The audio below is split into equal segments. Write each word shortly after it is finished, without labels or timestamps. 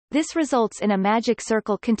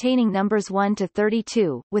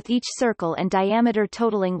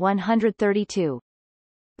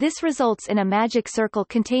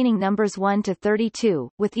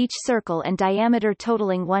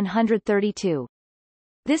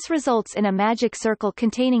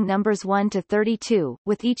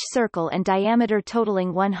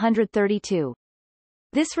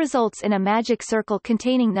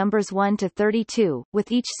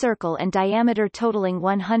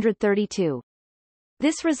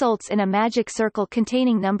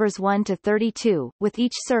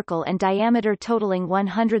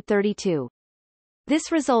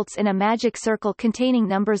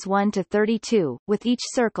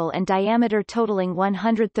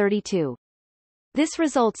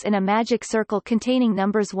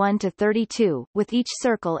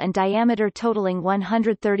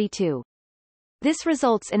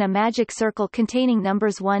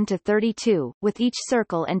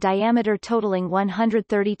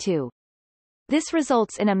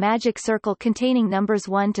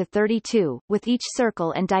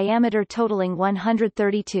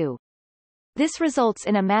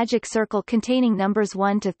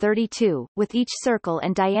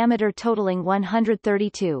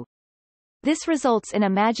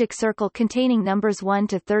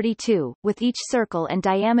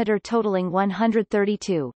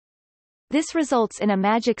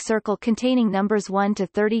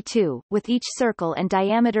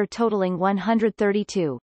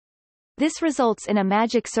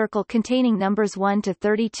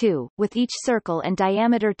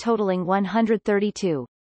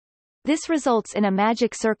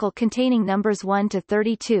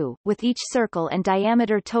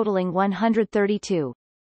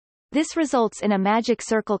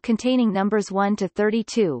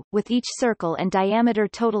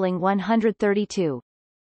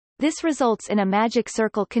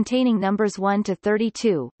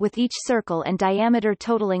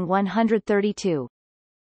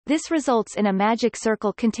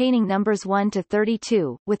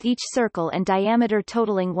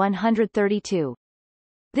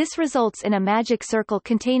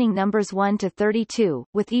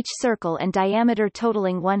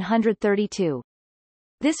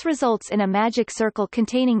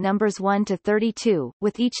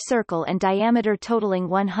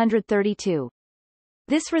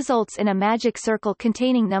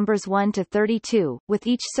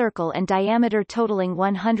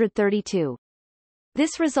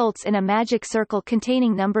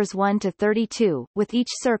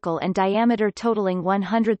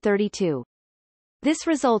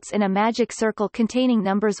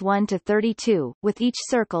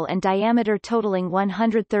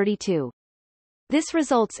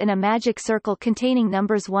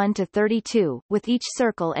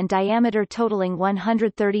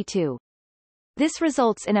This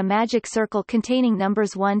results in a magic circle containing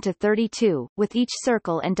numbers 1 to 32, with each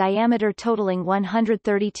circle and diameter totaling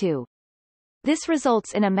 132. This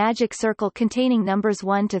results in a magic circle containing numbers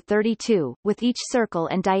 1 to 32, with each circle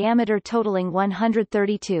and diameter totaling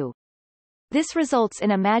 132. This results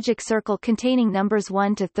in a magic circle containing numbers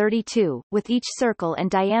 1 to 32, with each circle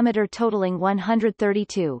and diameter totaling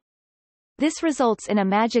 132. This results in a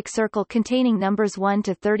magic circle containing numbers 1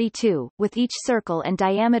 to 32, with each circle and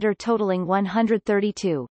diameter totaling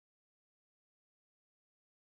 132.